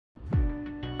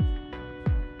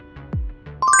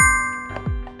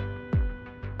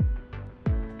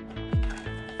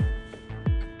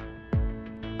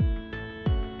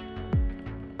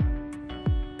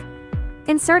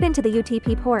Insert into the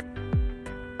UTP port.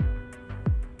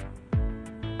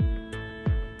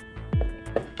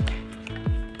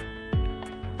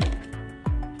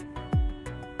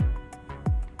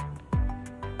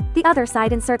 The other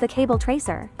side, insert the cable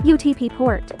tracer, UTP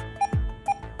port.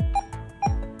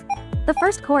 The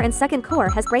first core and second core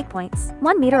has breakpoints,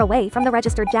 1 meter away from the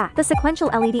registered jack. The sequential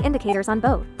LED indicators on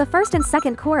both the first and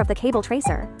second core of the cable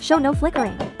tracer show no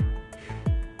flickering.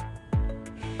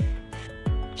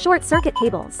 Short circuit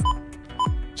cables.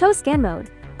 Chose scan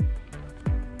mode.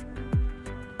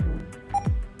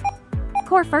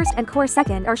 Core first and core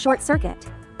second are short circuit.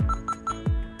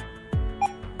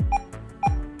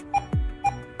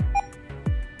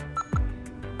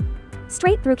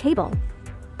 Straight through cable.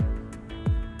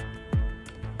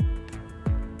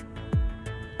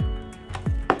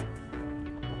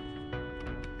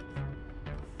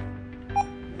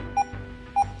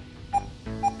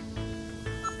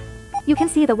 You can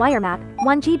see the wire map,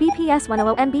 1 Gbps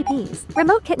 100 Mbps,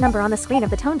 remote kit number on the screen of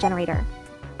the tone generator.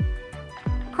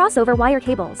 Crossover wire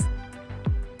cables.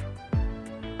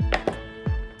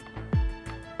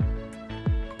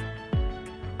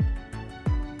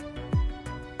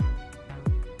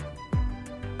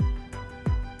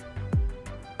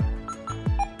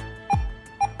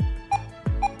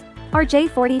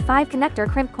 RJ45 connector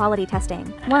crimp quality testing.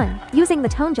 1. Using the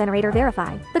tone generator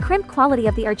verify the crimp quality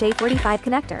of the RJ45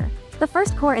 connector. The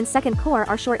first core and second core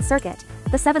are short circuit.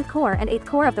 The 7th core and 8th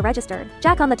core of the registered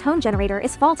jack on the tone generator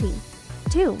is faulty.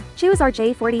 2. Choose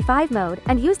RJ45 mode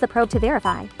and use the probe to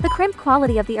verify the crimp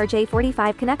quality of the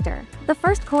RJ45 connector. The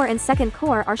first core and second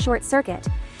core are short circuit.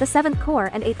 The 7th core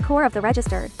and 8th core of the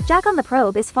registered jack on the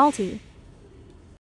probe is faulty.